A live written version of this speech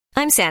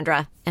I'm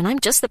Sandra, and I'm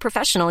just the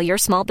professional your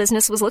small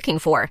business was looking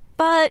for.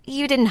 But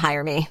you didn't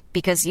hire me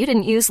because you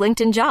didn't use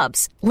LinkedIn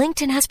Jobs.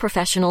 LinkedIn has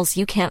professionals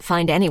you can't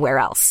find anywhere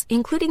else,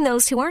 including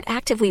those who aren't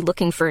actively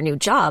looking for a new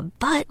job,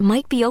 but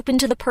might be open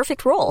to the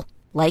perfect role,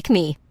 like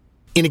me.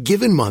 In a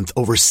given month,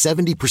 over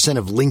 70%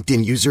 of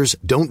LinkedIn users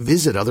don't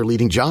visit other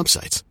leading job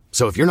sites.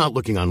 So if you're not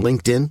looking on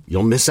LinkedIn,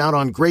 you'll miss out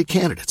on great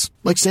candidates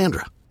like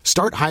Sandra.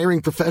 Start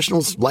hiring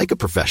professionals like a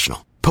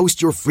professional.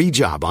 Post your free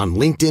job on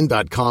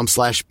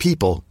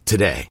linkedin.com/people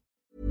today.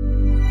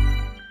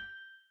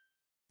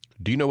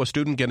 Do you know a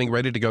student getting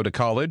ready to go to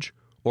college?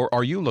 Or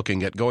are you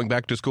looking at going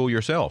back to school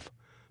yourself?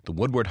 The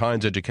Woodward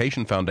Hines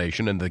Education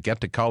Foundation and the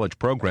Get to College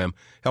program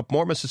help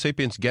more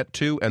Mississippians get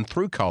to and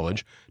through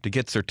college to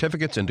get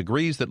certificates and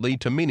degrees that lead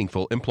to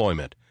meaningful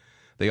employment.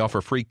 They offer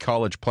free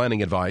college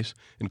planning advice,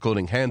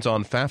 including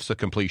hands-on FAFSA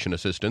completion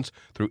assistance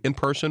through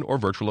in-person or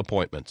virtual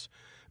appointments.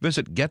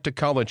 Visit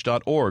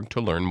gettocollege.org to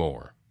learn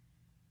more.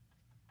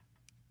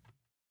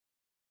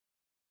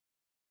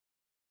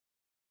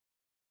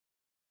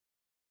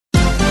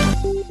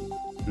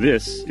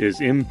 This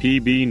is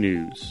MPB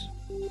News.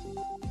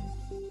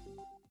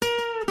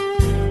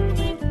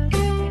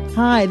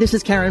 Hi, this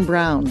is Karen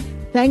Brown.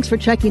 Thanks for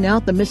checking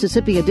out the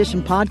Mississippi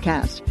Edition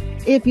podcast.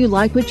 If you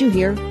like what you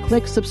hear,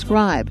 click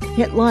subscribe,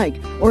 hit like,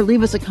 or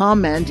leave us a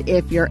comment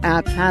if your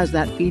app has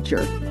that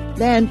feature.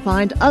 Then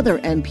find other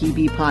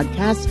MPB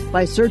podcasts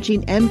by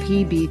searching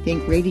MPB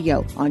Think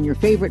Radio on your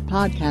favorite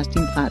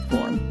podcasting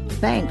platform.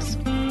 Thanks.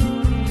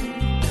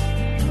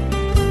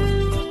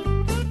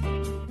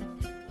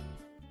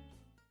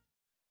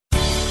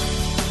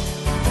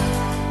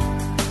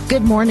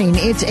 Good morning.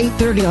 It's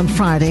 8:30 on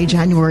Friday,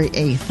 January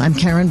 8th. I'm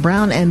Karen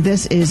Brown, and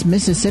this is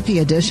Mississippi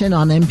Edition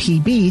on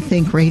MPB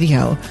Think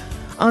Radio.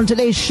 On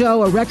today's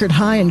show, a record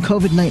high in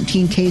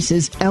COVID-19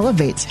 cases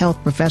elevates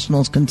health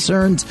professionals'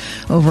 concerns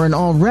over an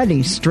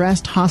already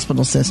stressed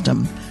hospital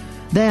system.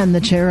 Then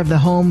the chair of the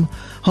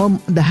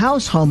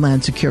House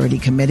Homeland Security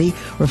Committee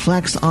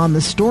reflects on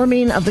the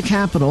storming of the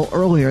Capitol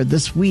earlier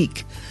this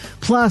week.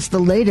 Plus, the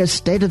latest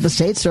State of the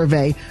State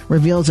survey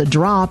reveals a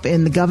drop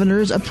in the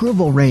governor's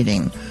approval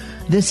rating.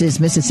 This is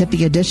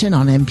Mississippi Edition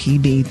on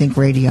MPB Think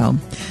Radio.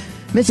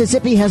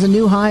 Mississippi has a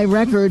new high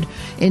record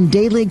in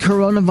daily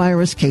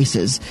coronavirus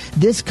cases.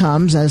 This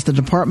comes as the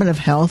Department of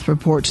Health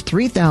reports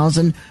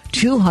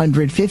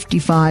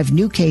 3,255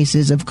 new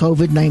cases of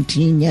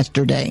COVID-19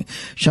 yesterday,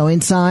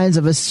 showing signs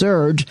of a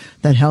surge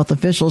that health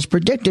officials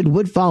predicted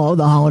would follow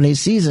the holiday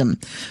season.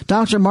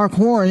 Dr. Mark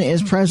Horn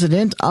is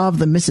president of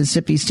the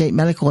Mississippi State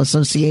Medical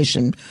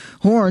Association.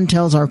 Horn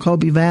tells our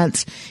Kobe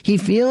Vance he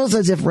feels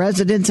as if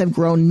residents have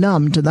grown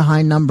numb to the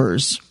high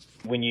numbers.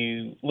 When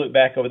you look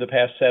back over the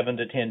past 7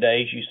 to 10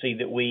 days, you see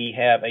that we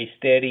have a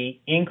steady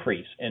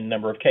increase in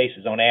number of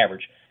cases on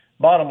average.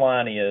 Bottom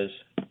line is,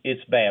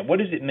 it's bad. What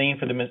does it mean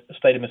for the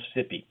state of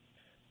Mississippi?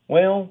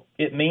 Well,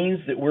 it means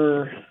that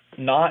we're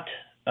not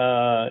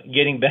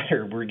getting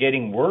better. We're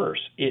getting worse.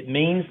 It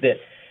means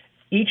that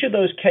each of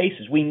those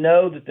cases, we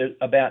know that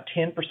about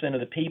 10% of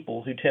the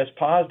people who test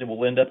positive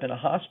will end up in a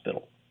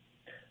hospital.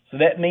 So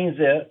that means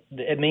that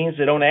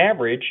on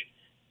average,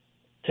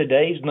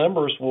 today's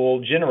numbers will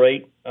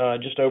generate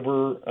just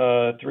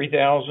over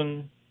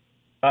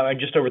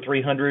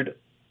 300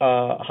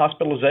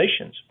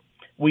 hospitalizations.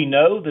 We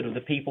know that of the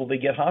people that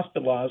get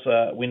hospitalized,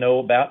 we know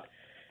about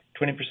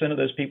 20% of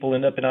those people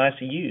end up in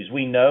ICUs.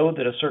 We know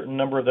that a certain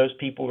number of those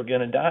people are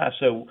going to die.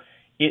 So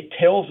it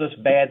tells us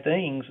bad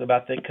things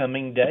about the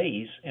coming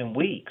days and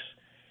weeks.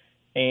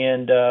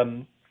 And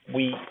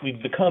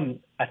we've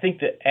become, I think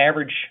the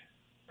average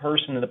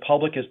person in the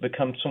public has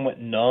become somewhat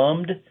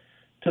numbed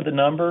to the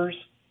numbers.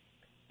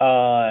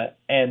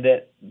 And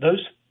that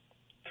those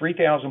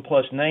 3,000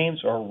 plus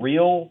names are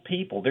real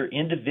people. They're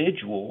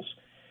individuals.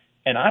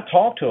 And I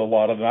talked to a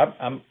lot of them.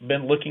 I've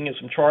been looking at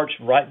some charts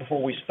right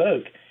before we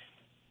spoke.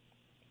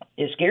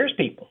 It scares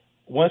people.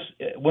 Once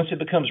it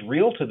becomes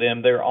real to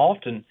them, they're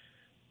often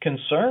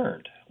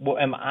concerned. Well,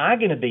 am I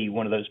going to be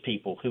one of those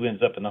people who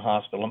ends up in the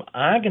hospital? Am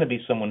I going to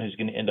be someone who's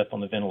going to end up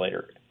on the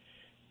ventilator?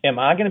 Am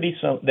I going to be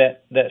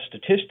that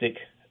statistic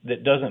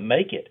that doesn't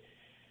make it,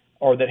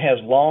 or that has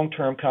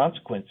long-term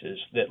consequences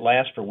that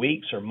last for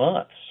weeks or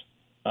months?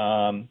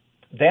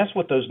 That's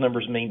what those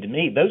numbers mean to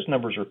me. Those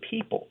numbers are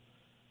people,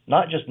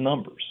 not just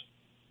numbers.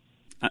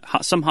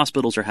 Some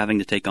hospitals are having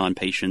to take on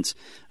patients,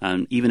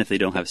 even if they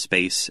don't have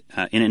space,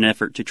 in an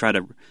effort to try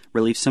to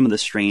relieve some of the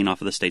strain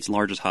off of the state's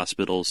largest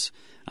hospitals,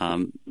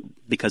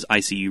 because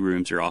ICU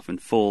rooms are often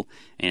full,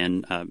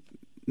 and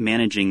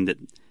managing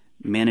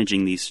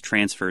these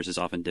transfers is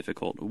often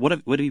difficult. What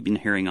have you been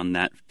hearing on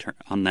that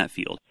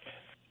field?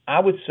 I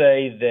would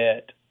say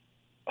that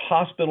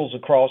hospitals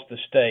across the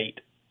state,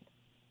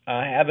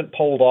 I haven't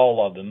polled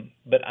all of them,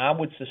 but I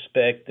would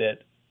suspect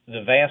that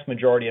the vast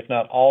majority, if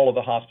not all of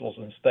the hospitals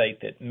in the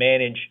state that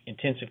manage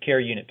intensive care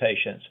unit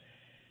patients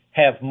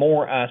have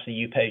more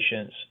ICU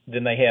patients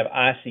than they have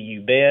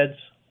ICU beds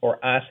or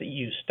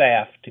ICU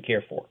staff to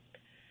care for.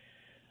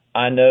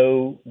 I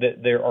know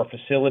that there are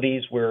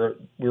facilities where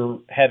we're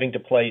having to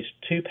place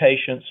 2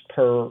 patients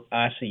per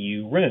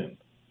ICU room.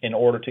 in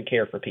order to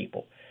care for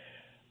people.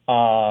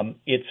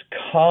 It's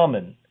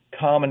common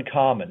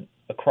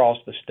across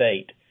the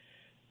state.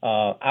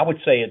 I would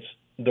say it's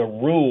the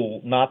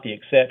rule, not the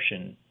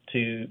exception,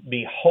 to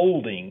be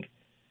holding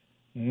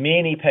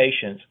many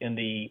patients in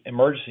the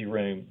emergency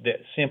room that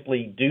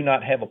simply do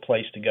not have a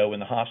place to go in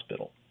the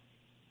hospital.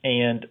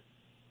 And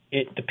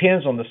it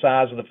depends on the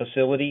size of the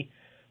facility,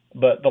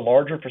 but the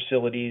larger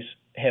facilities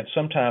have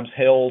sometimes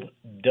held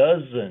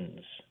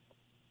dozens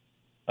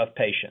of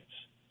patients,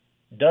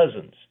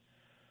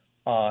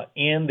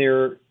 in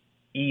their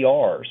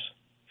ERs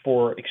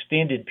for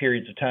extended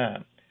periods of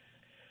time.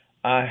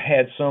 I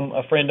had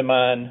a friend of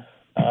mine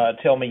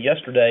tell me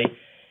yesterday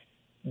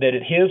that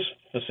at his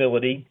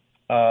facility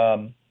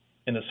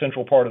in the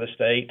central part of the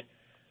state,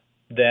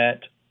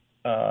 that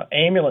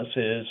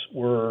ambulances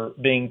were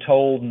being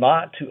told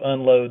not to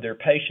unload their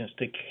patients,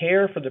 to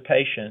care for the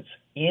patients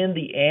in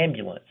the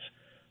ambulance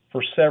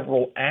for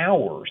several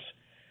hours.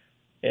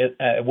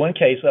 At one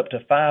case, up to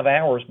 5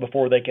 hours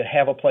before they could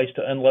have a place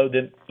to unload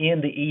them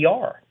in the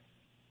ER.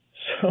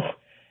 So,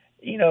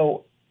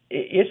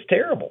 it's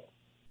terrible.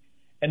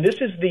 And this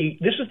is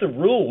the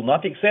rule,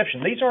 not the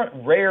exception. These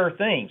aren't rare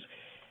things.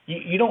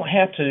 You don't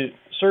have to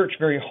search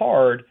very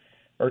hard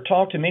or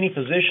talk to many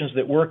physicians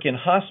that work in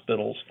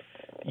hospitals.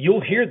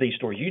 You'll hear these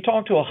stories. You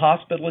talk to a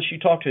hospitalist, you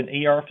talk to an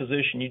ER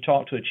physician, you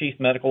talk to a chief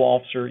medical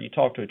officer, you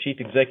talk to a chief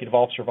executive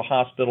officer of a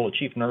hospital, a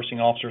chief nursing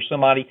officer,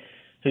 somebody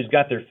who's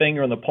got their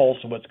finger on the pulse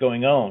of what's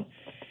going on.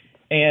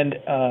 And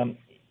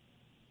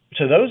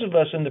to those of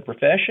us in the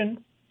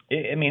profession,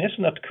 it's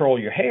enough to curl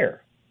your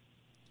hair.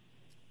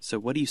 So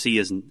what do you see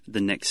as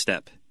the next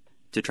step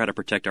to try to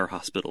protect our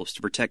hospitals,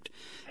 to protect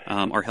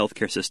our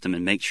healthcare system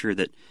and make sure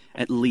that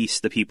at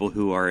least the people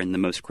who are in the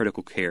most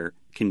critical care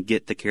can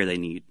get the care they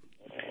need?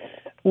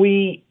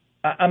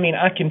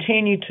 I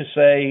continue to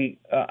say,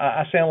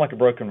 I sound like a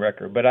broken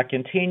record, but I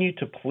continue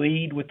to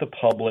plead with the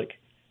public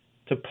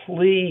to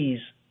please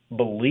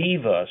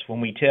believe us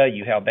when we tell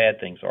you how bad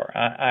things are.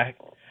 I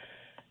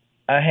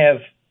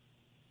have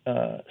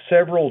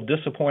several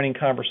disappointing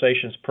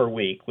conversations per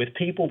week with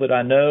people that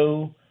I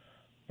know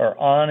are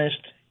honest,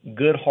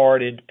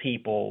 good-hearted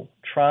people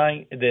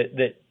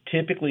that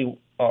typically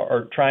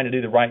are trying to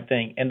do the right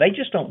thing, and they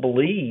just don't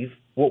believe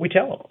what we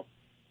tell them.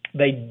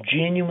 They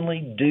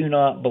genuinely do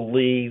not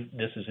believe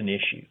this is an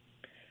issue,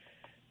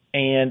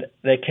 and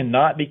they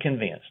cannot be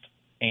convinced.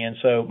 And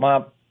so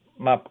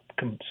my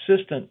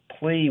consistent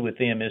plea with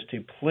them is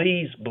to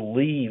please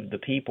believe the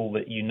people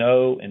that you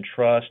know and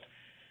trust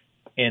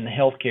in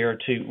healthcare.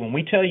 When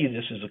we tell you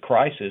this is a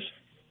crisis,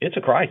 it's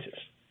a crisis.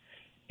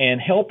 And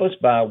help us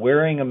by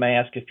wearing a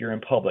mask if you're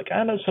in public.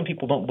 I know some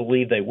people don't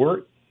believe they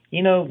work.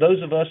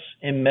 Those of us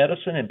in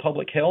medicine and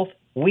public health,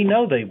 we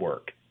know they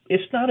work.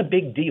 It's not a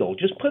big deal.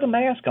 Just put a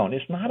mask on.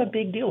 It's not a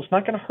big deal. It's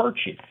not going to hurt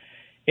you.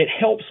 It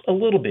helps a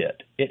little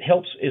bit.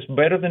 It's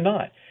better than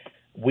not.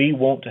 We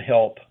want to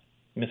help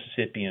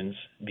Mississippians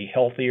be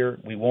healthier.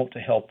 We want to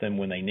help them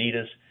when they need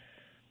us.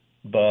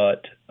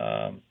 But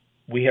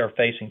we are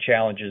facing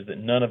challenges that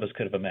none of us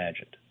could have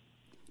imagined.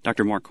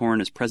 Dr. Mark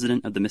Horn is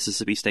president of the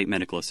Mississippi State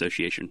Medical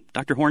Association.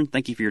 Dr. Horn,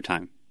 thank you for your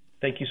time.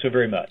 Thank you so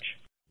very much.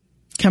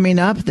 Coming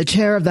up, the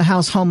chair of the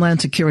House Homeland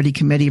Security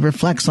Committee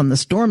reflects on the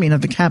storming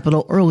of the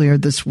Capitol earlier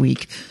this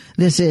week.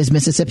 This is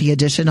Mississippi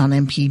Edition on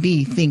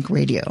MPB Think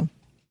Radio.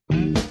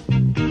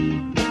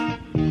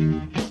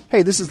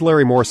 Hey, this is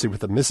Larry Morrissey with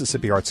the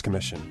Mississippi Arts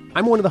Commission.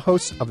 I'm one of the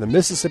hosts of the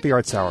Mississippi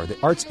Arts Hour, the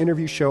arts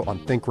interview show on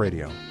Think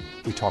Radio.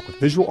 We talk with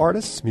visual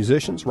artists,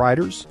 musicians,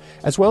 writers,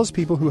 as well as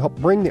people who help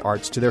bring the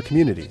arts to their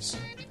communities.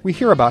 We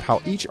hear about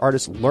how each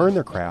artist learned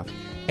their craft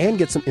and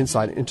get some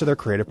insight into their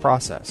creative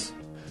process.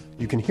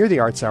 You can hear the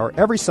Arts Hour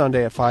every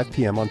Sunday at 5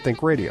 p.m. on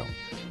Think Radio,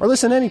 or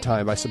listen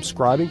anytime by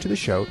subscribing to the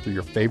show through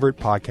your favorite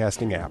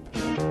podcasting app.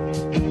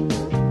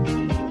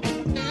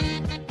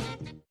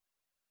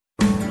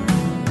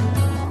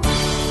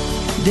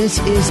 This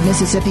is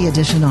Mississippi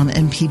Edition on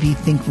MPB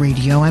Think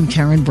Radio. I'm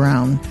Karen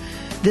Brown.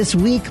 This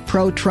week,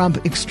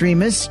 pro-Trump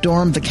extremists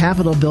stormed the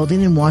Capitol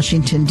building in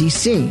Washington,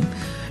 D.C.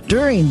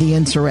 During the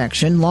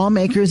insurrection,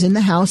 lawmakers in the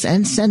House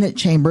and Senate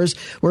chambers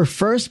were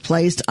first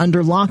placed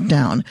under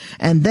lockdown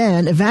and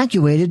then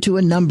evacuated to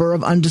a number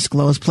of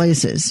undisclosed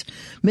places.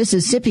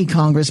 Mississippi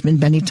Congressman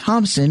Bennie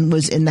Thompson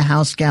was in the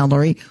House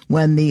gallery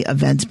when the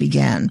events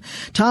began.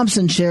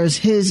 Thompson shares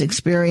his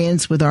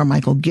experience with our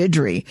Michael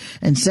Guidry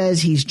and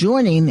says he's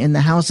joining in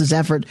the House's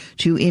effort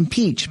to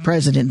impeach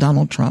President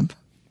Donald Trump.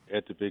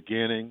 At the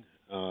beginning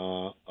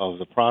of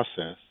the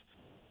process,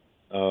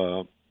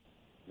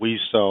 we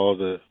saw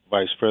the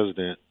vice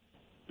president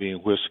being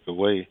whisked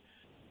away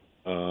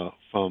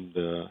from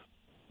the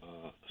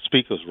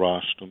speaker's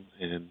rostrum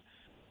and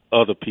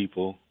other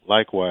people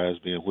likewise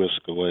being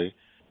whisked away.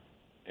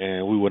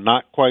 And we were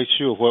not quite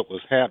sure what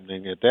was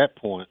happening at that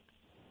point,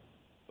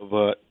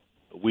 but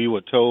we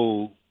were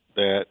told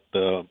that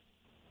the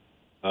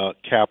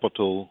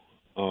Capitol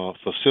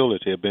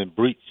facility had been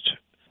breached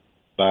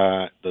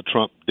by the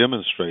Trump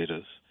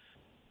demonstrators,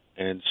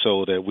 and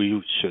so that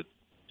we should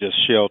just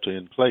shelter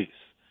in place.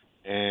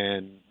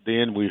 And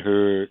then we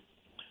heard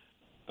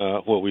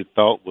what we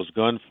thought was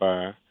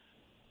gunfire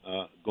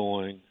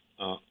going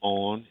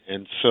on.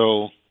 And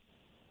so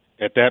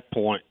at that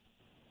point,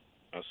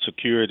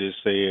 security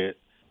said,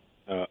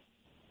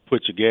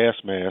 put your gas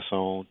mask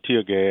on.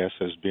 Tear gas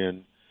has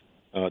been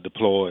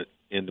deployed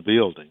in the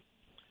building.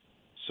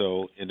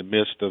 So in the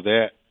midst of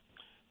that,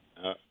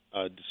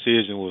 a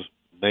decision was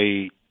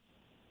made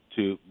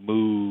to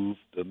move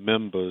the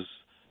members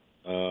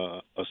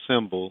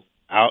assembled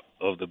out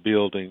of the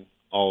building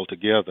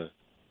altogether.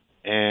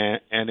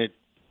 And it,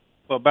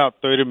 for about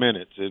 30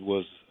 minutes, it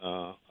was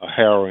a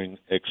harrowing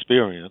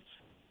experience.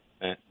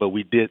 But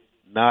we did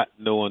not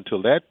know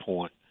until that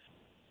point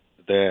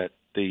that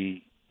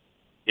the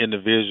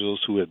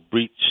individuals who had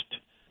breached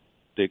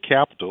the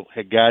Capitol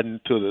had gotten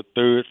to the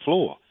third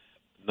floor.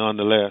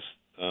 Nonetheless,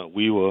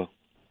 we were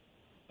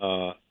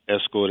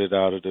escorted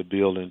out of the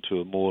building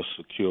to a more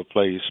secure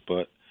place.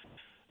 But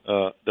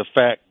the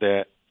fact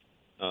that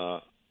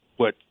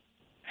what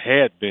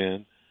had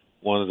been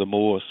one of the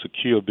more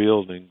secure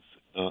buildings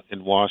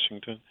in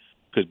Washington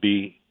could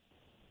be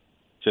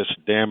just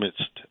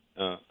damaged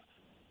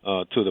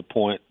to the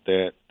point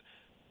that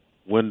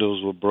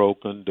windows were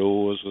broken,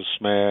 doors were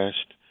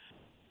smashed,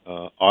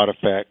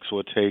 artifacts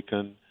were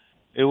taken.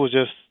 It was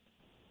just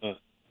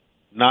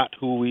not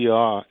who we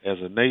are as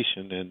a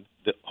nation, and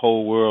the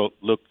whole world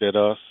looked at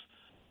us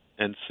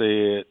and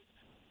said,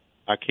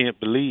 I can't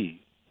believe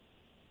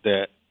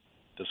that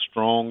the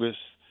strongest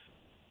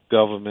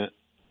government,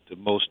 the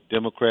most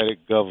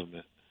democratic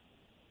government,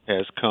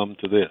 has come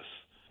to this.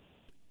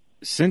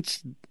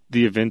 Since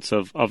the events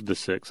of the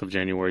 6th, of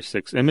January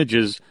 6th,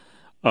 images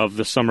of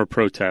the summer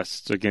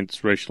protests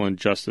against racial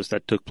injustice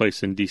that took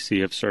place in D.C.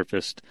 have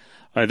surfaced.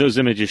 Those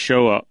images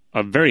show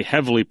a very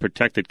heavily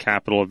protected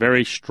Capitol, a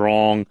very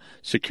strong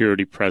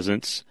security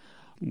presence.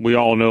 We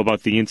all know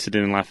about the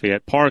incident in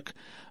Lafayette Park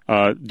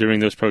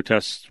during those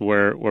protests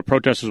where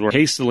protesters were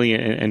hastily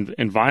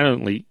and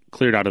violently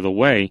cleared out of the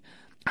way.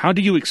 How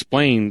do you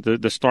explain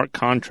the stark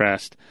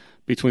contrast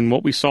between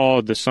what we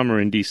saw this summer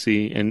in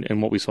D.C.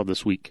 and what we saw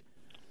this week?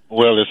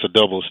 Well, it's a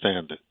double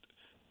standard.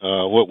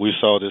 What we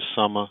saw this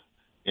summer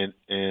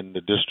in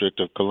the District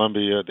of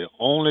Columbia, the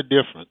only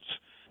difference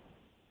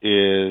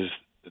is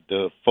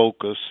the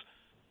focus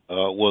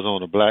was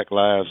on the Black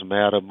Lives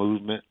Matter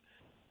movement.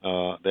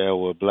 There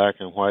were black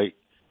and white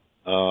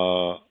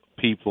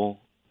people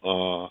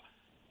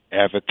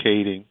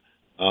advocating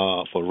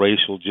for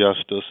racial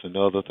justice and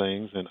other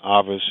things, and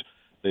obviously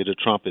the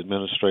Trump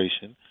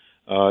administration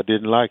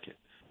didn't like it.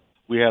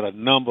 We had a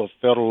number of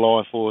federal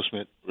law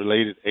enforcement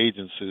related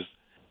agencies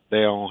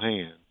there on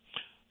hand.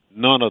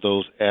 None of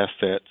those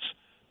assets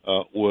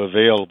were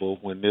available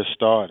when this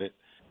started.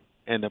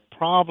 And the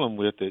problem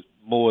with it,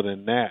 more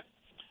than that,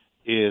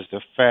 is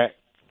the fact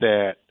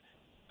that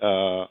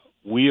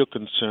we are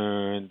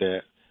concerned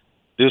that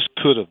this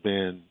could have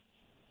been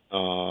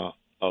a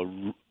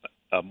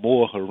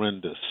more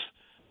horrendous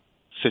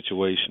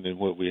situation than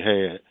what we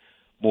had.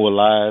 More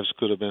lives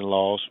could have been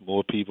lost,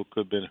 more people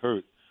could have been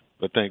hurt,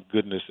 but thank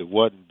goodness it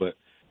wasn't. But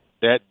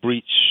that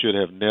breach should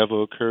have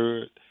never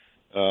occurred.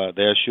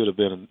 There should have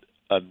been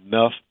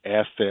enough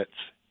assets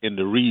in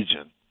the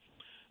region,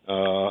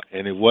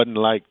 and it wasn't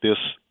like this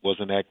was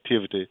an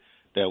activity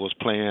that was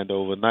planned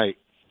overnight.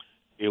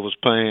 It was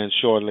planned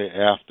shortly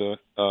after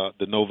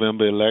the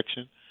November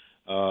election.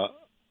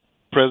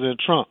 President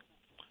Trump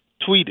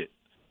tweeted,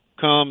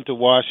 "Come to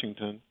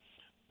Washington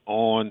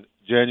on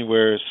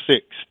January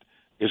 6th.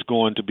 It's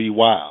going to be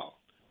wild."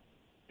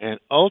 And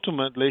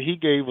ultimately, he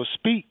gave a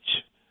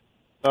speech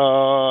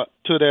to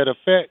that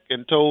effect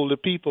and told the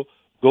people,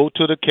 go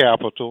to the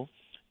Capitol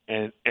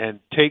and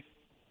take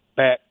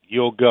back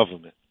your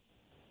government.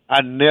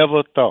 I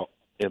never thought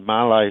in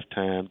my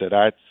lifetime that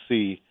I'd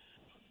see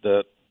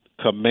the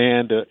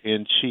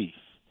commander-in-chief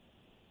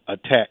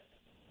attack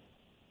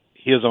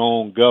his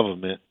own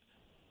government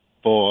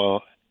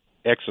for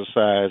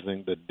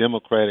exercising the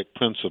democratic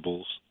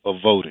principles of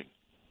voting.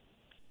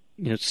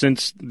 You know,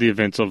 since the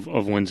events of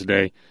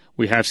Wednesday,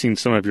 we have seen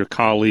some of your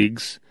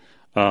colleagues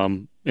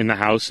in the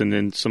House and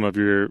then some of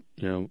your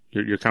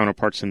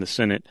counterparts in the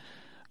Senate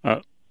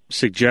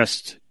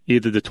suggest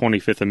either the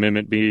 25th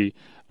Amendment be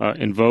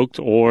invoked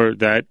or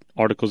that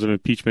articles of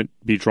impeachment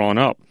be drawn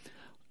up.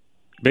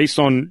 Based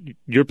on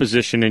your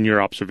position and your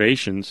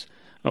observations,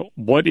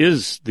 what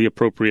is the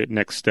appropriate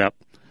next step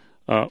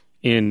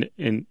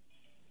in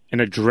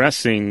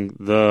addressing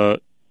the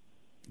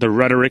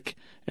rhetoric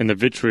and the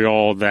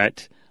vitriol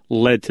that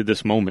led to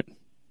this moment?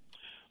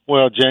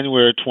 Well,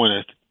 January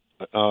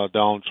 20th,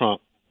 Donald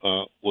Trump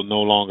will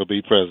no longer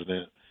be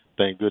president.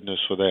 Thank goodness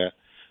for that.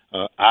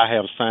 I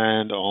have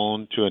signed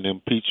on to an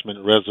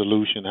impeachment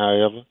resolution,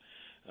 however.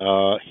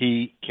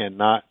 He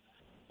cannot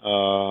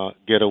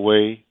get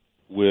away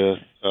with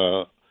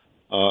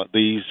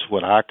these,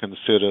 what I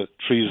consider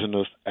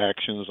treasonous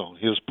actions on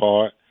his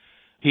part.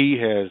 He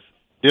has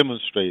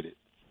demonstrated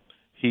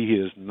he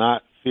is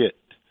not fit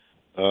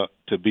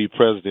to be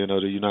president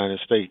of the United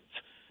States.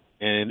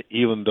 And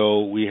even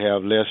though we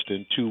have less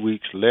than 2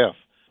 weeks left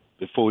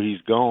before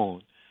he's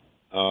gone,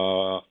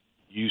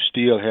 you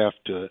still have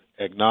to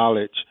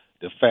acknowledge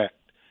the fact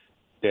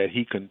that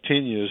he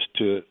continues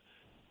to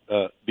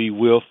be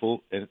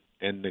willful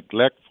and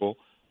neglectful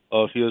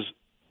of his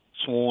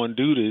sworn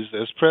duties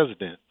as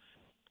president.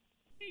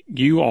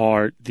 You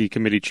are the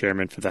committee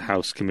chairman for the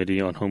House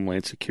Committee on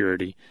Homeland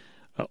Security.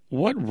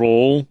 What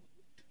role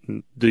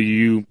do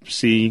you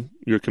see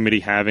your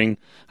committee having?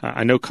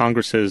 I know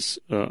Congress has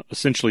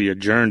essentially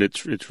adjourned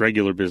its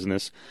regular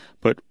business,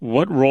 but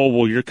what role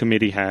will your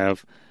committee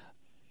have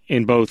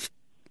in both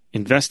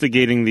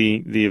investigating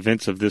the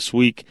events of this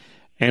week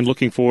and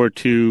looking forward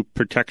to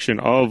protection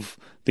of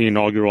the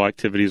inaugural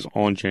activities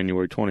on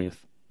January 20th?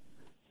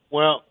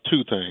 Well,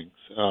 two things.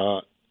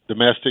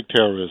 Domestic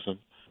terrorism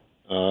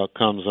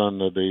comes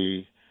under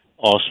the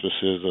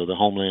auspices of the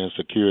Homeland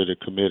Security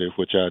Committee,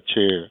 which I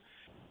chair.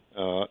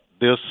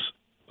 This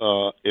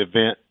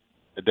event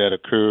that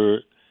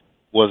occurred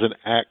was an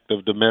act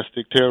of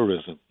domestic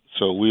terrorism.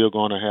 So we are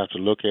going to have to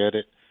look at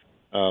it.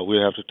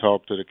 We'll have to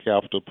talk to the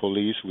Capitol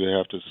Police. We'll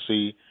have to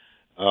see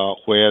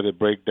where the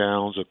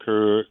breakdowns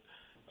occurred.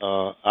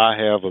 I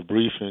have a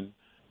briefing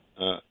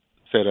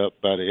set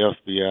up by the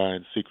FBI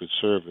and Secret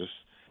Service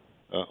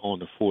on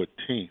the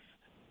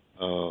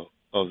 14th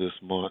of this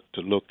month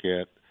to look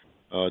at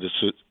the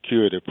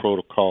security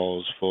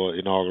protocols for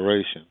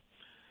inauguration.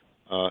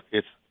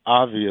 It's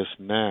obvious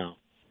now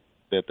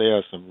that there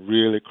are some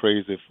really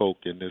crazy folk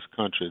in this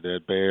country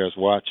that bears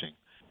watching.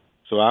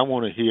 So I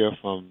want to hear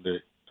from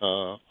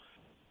the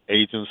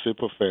agency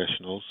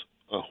professionals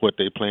what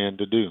they plan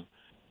to do.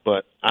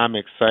 But I'm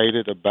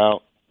excited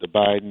about the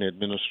Biden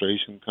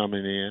administration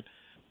coming in.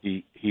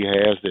 He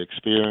has the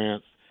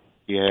experience.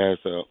 He has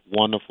a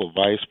wonderful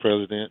vice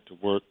president to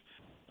work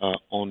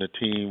on the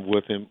team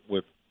with him,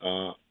 with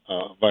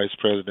Vice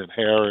President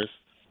Harris.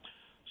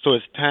 So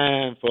it's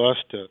time for us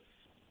to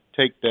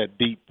take that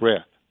deep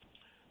breath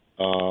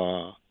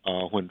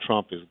when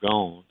Trump is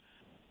gone,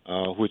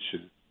 which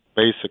is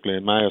basically,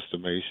 in my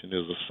estimation,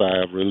 is a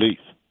sigh of relief.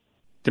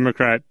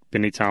 Democrat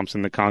Bennie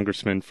Thompson, the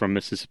congressman from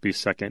Mississippi's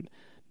 2nd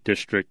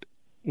District,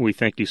 we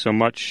thank you so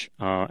much,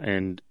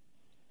 and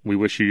we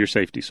wish you your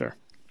safety, sir.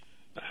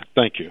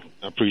 Thank you.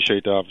 I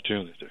appreciate the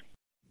opportunity.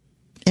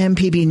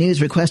 MPB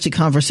News requested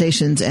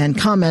conversations and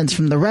comments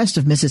from the rest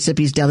of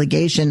Mississippi's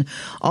delegation.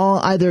 All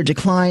either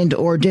declined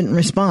or didn't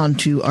respond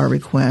to our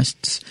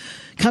requests.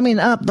 Coming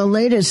up, the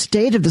latest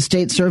State of the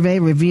State survey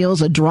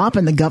reveals a drop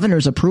in the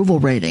governor's approval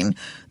rating.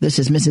 This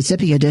is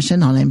Mississippi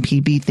Edition on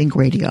MPB Think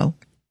Radio.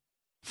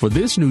 For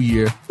this new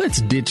year,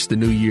 let's ditch the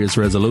New Year's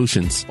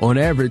resolutions. On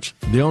average,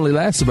 they only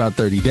last about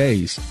 30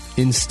 days.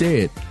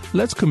 Instead,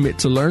 let's commit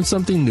to learn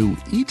something new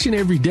each and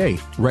every day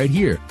right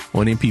here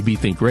on MPB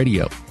Think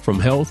Radio. From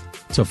health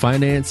to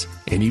finance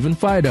and even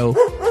Fido,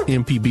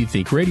 MPB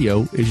Think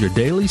Radio is your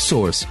daily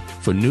source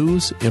for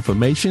news,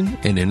 information,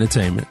 and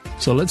entertainment.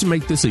 So let's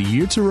make this a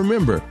year to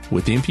remember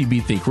with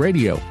MPB Think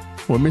Radio,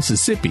 where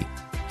Mississippi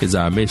is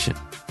our mission.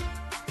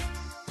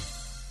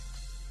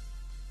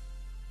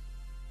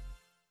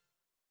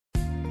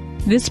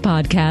 This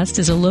podcast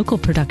is a local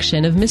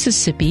production of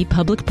Mississippi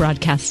Public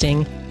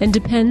Broadcasting and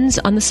depends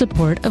on the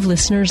support of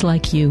listeners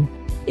like you.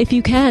 If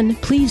you can,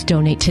 please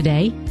donate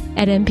today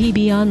at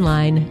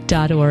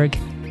mpbonline.org.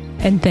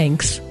 And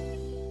thanks.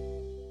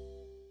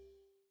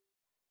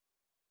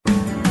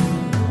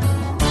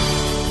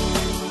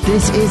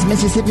 This is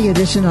Mississippi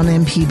Edition on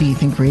MPB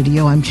Think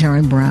Radio. I'm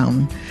Karen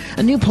Brown.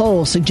 A new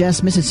poll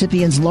suggests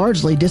Mississippians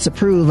largely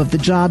disapprove of the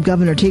job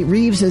Governor Tate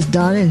Reeves has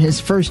done in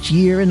his first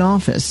year in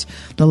office.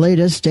 The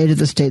latest State of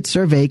the State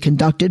survey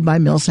conducted by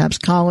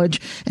Millsaps College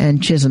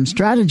and Chisholm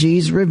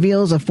Strategies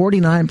reveals a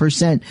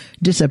 49%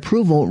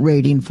 disapproval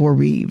rating for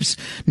Reeves.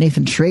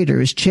 Nathan Schrader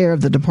is chair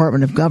of the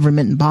Department of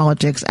Government and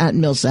Politics at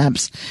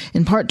Millsaps.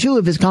 In part 2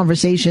 of his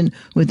conversation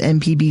with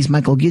MPB's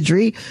Michael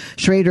Guidry,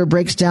 Schrader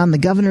breaks down the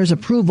governor's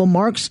approval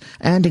marks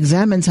and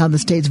examines how the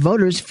state's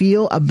voters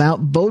feel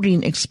about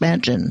voting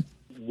expansion.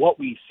 What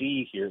we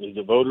see here is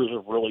the voters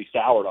have really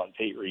soured on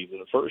Tate Reeves in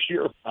the first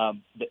year.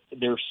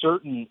 There are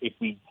certain, if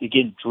we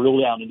again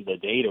drill down into the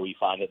data, we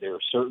find that there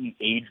are certain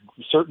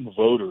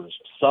voters,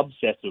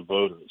 subsets of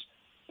voters,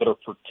 that are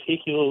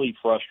particularly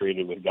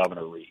frustrated with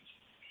Governor Reeves.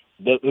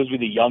 Those are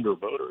the younger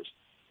voters,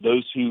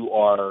 those who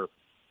are,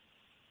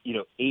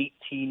 18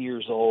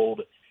 years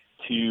old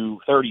to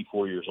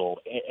 34 years old,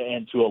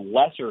 and to a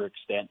lesser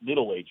extent,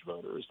 middle-aged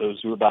voters, those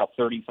who are about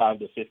 35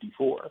 to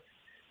 54.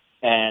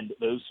 And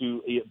those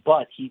who,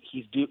 but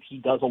he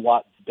does a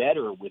lot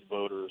better with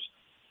voters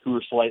who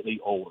are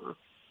slightly older.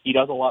 He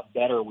does a lot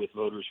better with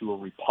voters who are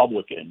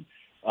Republican.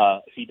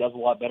 He does a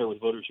lot better with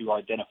voters who are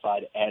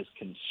identified as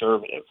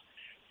conservative.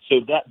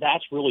 So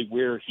that's really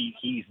where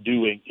he's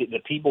doing. The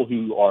people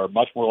who are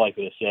much more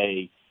likely to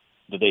say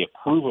that they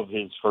approve of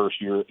his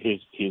first year, his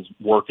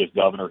work as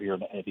governor here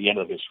at the end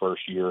of his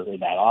first year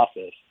in that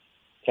office,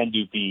 tend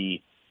to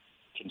be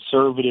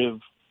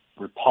conservative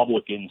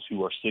Republicans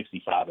who are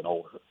 65 and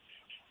older.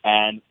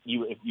 And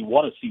if you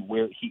want to see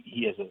where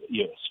he has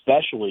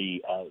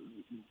especially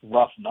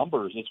rough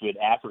numbers, it's with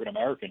African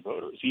American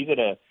voters. He's at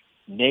a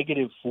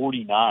negative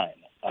 49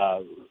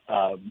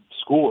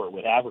 score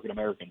with African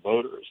American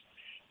voters.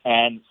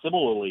 And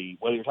similarly,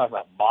 whether you're talking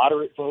about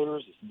moderate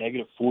voters, it's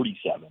negative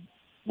 47.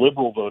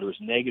 Liberal voters,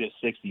 negative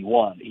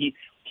 61.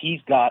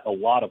 He's got a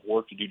lot of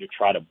work to do to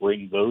try to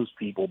bring those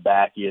people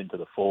back into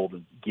the fold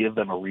and give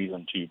them a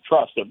reason to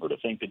trust him or to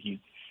think that he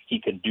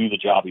can do the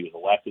job he was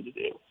elected to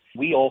do.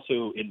 We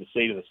also, in the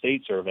State of the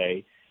State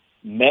survey,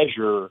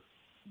 measure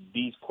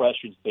these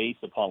questions based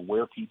upon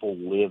where people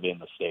live in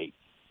the state,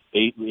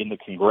 in the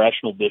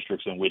congressional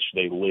districts in which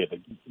they live.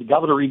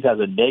 Governor Reeves has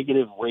a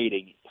negative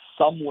rating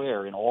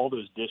somewhere in all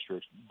those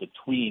districts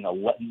between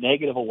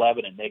negative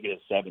 11 and negative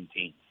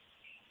 17.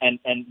 And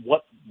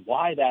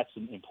why that's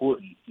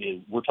important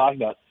is we're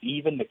talking about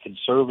even the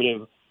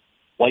conservative,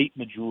 white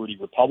majority,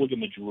 Republican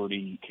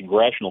majority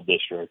congressional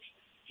districts,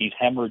 he's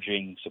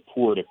hemorrhaging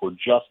support if we're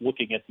just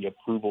looking at the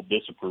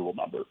approval-disapproval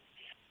number.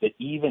 That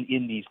even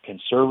in these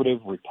conservative,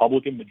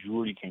 Republican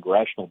majority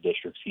congressional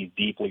districts, he's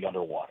deeply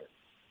underwater.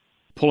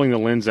 Pulling the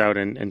lens out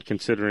and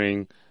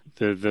considering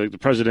the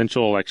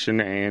presidential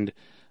election and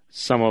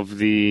some of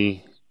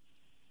the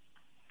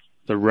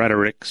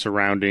rhetoric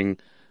surrounding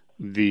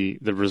the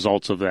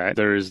results of that.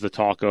 There is the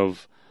talk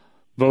of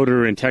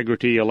voter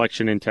integrity,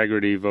 election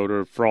integrity,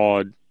 voter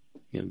fraud,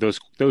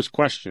 those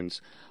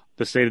questions.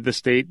 The State of the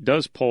State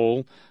does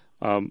poll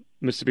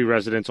Mississippi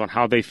residents on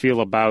how they feel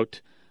about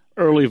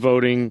early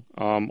voting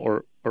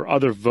or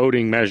other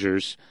voting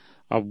measures.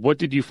 What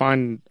did you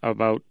find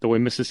about the way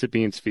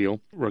Mississippians feel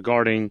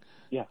regarding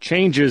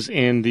changes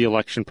in the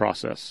election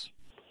process?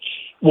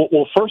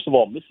 Well, first of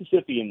all,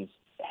 Mississippians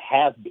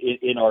have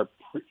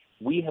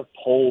we have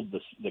polled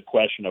the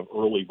question of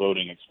early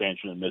voting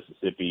expansion in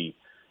Mississippi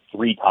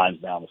 3 times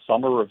now: in the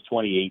summer of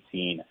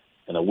 2018,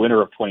 in the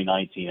winter of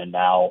 2019, and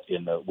now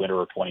in the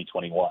winter of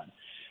 2021.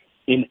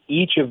 In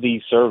each of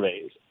these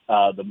surveys,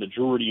 the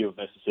majority of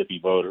Mississippi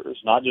voters,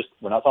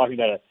 we're not talking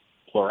about a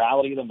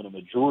plurality of them, but a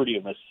majority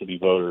of Mississippi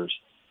voters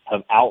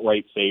have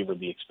outright favored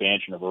the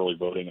expansion of early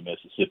voting in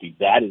Mississippi.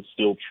 That is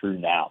still true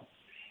now.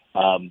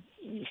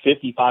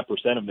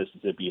 55% of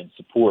Mississippians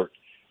support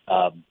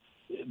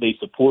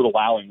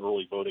allowing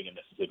early voting in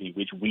Mississippi,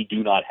 which we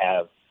do not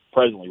have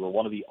presently. We're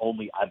one of the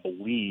only, I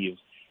believe,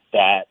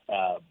 that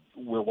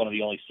we're one of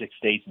the only 6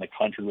 states in the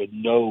country with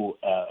no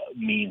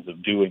means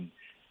of doing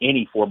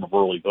any form of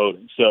early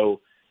voting.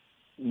 So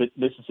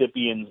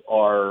Mississippians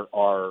are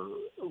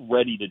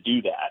ready to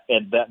do that.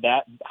 And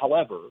that,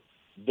 however,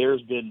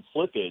 there's been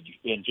slippage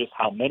in just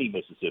how many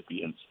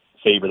Mississippians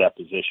favor that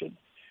position.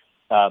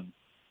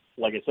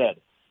 Like I said,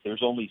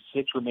 there's only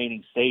 6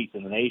 remaining states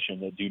in the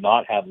nation that do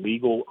not have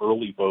legal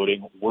early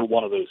voting. We're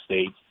one of those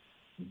states.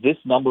 This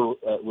number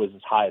was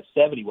as high as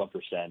 71%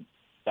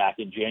 back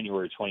in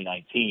January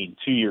 2019.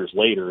 2 years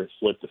later, it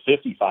slipped to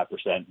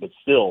 55%, but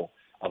still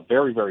a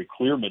very, very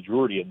clear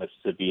majority of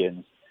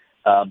Mississippians,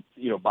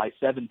 by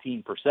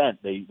 17%,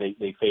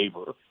 they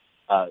favor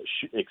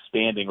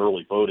expanding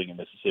early voting in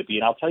Mississippi.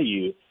 And I'll tell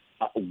you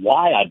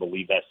why I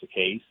believe that's the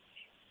case.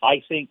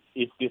 I think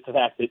it's the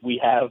fact that we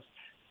have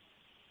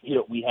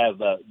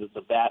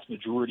the vast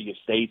majority of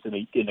states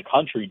in the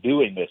country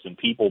doing this, and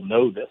people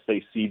know this.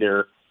 They see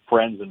their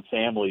friends and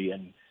family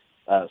and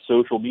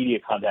social media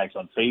contacts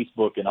on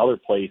Facebook and other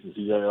places.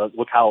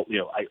 Look how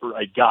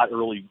I got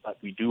early.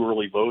 We do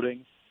early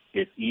voting.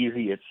 It's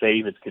easy. It's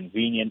safe. It's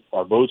convenient.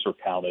 Our votes are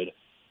counted.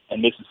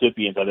 And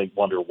Mississippians, I think,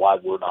 wonder why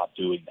we're not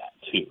doing that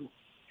too.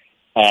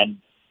 And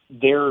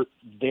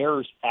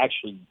there's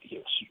actually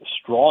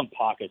strong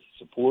pockets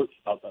of support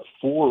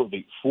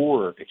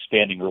for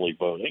expanding early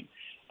voting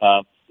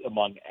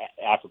among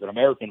African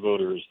American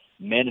voters,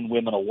 men and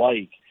women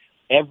alike.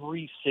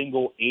 Every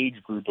single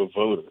age group of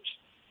voters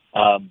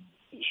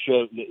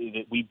show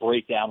that we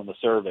break down in the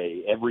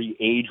survey. Every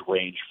age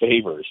range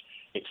favors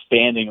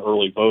expanding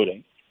early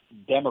voting.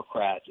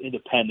 Democrats,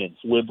 independents,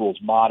 liberals,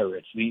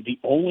 moderates. The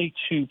only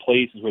 2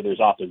 places where there's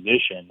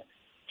opposition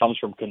comes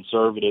from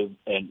conservatives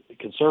and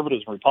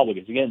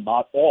Republicans. Again,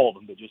 not all of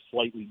them, but just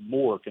slightly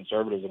more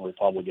conservatives and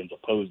Republicans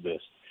oppose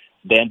this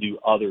than do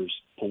others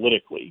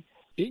politically.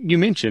 You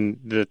mentioned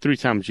the 3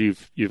 times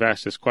you've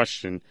asked this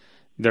question,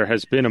 there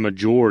has been a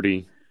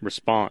majority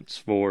response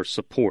for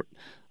support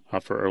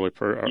for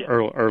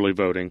early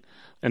voting,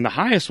 and the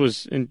highest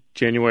was in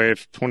January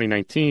of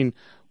 2019.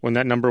 When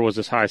that number was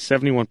as high as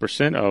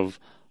 71% of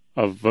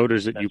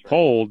voters that you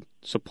polled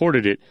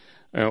supported it.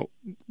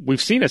 We've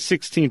seen a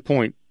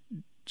 16-point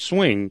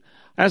swing.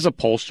 As a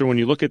pollster, when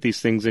you look at these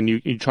things and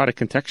you try to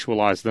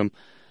contextualize them,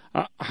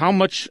 how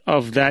much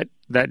of that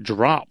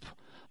drop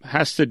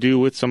has to do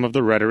with some of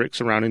the rhetoric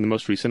surrounding the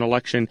most recent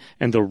election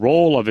and the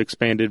role of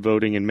expanded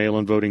voting and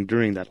mail-in voting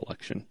during that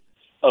election?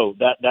 Oh,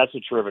 that's a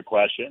terrific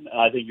question.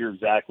 I think you're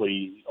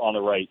exactly on the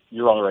right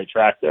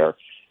track there.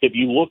 If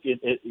you look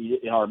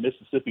in our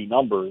Mississippi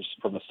numbers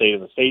from the State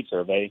of the State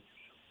survey,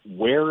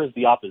 where is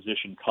the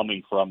opposition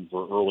coming from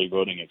for early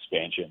voting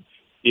expansion?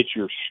 It's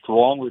your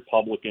strong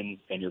Republicans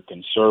and your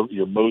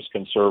most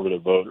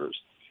conservative voters.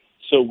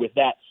 So with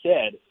that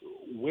said,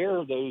 where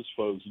are those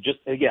folks? Just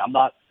again, I'm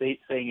not saying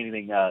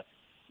anything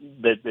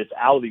that's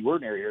out of the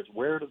ordinary here is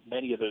where do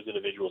many of those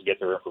individuals get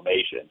their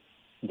information?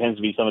 It tends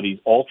to be some of these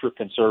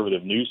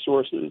ultra-conservative news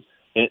sources,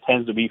 and it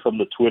tends to be from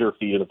the Twitter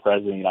feed of the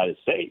President of the United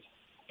States.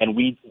 And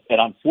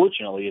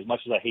unfortunately, as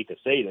much as I hate to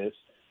say this,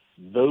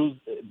 those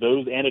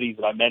entities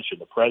that I mentioned,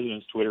 the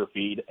President's Twitter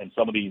feed and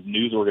some of these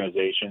news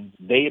organizations,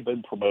 they have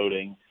been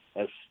promoting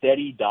a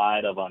steady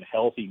diet of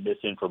unhealthy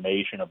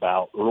misinformation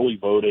about early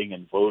voting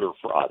and voter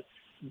fraud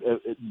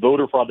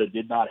that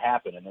did not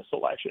happen in this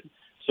election.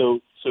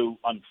 So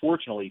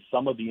unfortunately,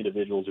 some of the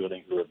individuals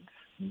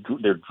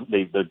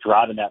they're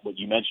driving that, what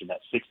you mentioned, that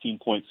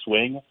 16-point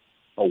swing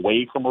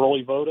away from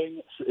early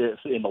voting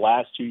in the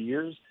last 2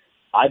 years.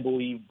 I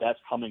believe that's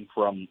coming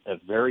from a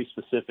very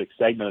specific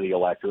segment of the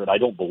electorate. I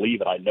don't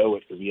believe it. I know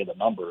it because we have the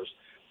numbers.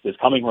 It's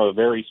coming from a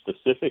very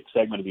specific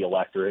segment of the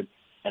electorate,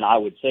 and I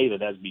would say that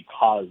that's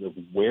because of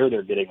where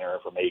they're getting their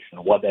information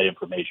and what that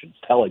information is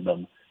telling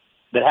them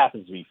that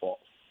happens to be false.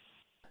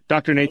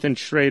 Dr. Nathan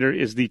Schrader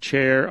is the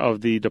chair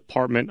of the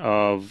Department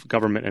of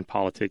Government and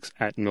Politics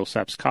at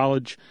Millsaps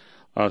College,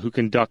 who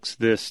conducts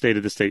this State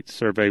of the State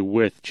survey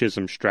with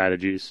Chisholm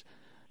Strategies.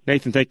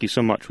 Nathan, thank you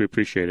so much. We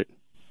appreciate it.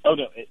 Oh,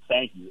 no,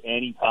 thank you.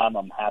 Anytime,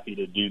 I'm happy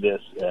to do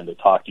this and to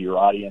talk to your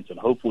audience, and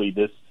hopefully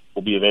this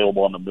will be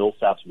available on the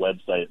Millsaps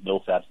website at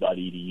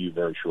millsaps.edu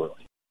very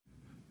shortly.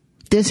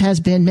 This has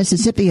been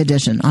Mississippi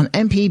Edition on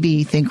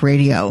MPB Think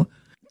Radio.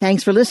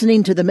 Thanks for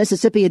listening to the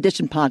Mississippi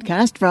Edition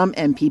podcast from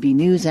MPB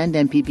News and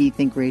MPB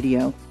Think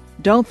Radio.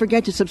 Don't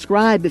forget to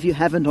subscribe if you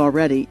haven't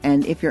already,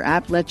 and if your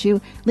app lets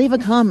you, leave a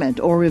comment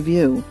or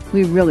review.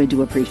 We really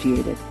do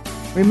appreciate it.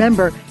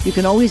 Remember, you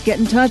can always get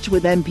in touch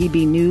with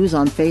MPB News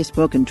on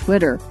Facebook and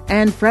Twitter,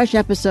 and fresh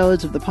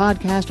episodes of the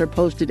podcast are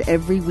posted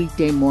every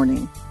weekday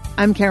morning.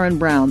 I'm Karen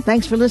Brown.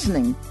 Thanks for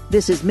listening.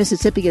 This is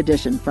Mississippi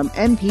Edition from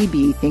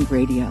MPB Think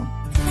Radio.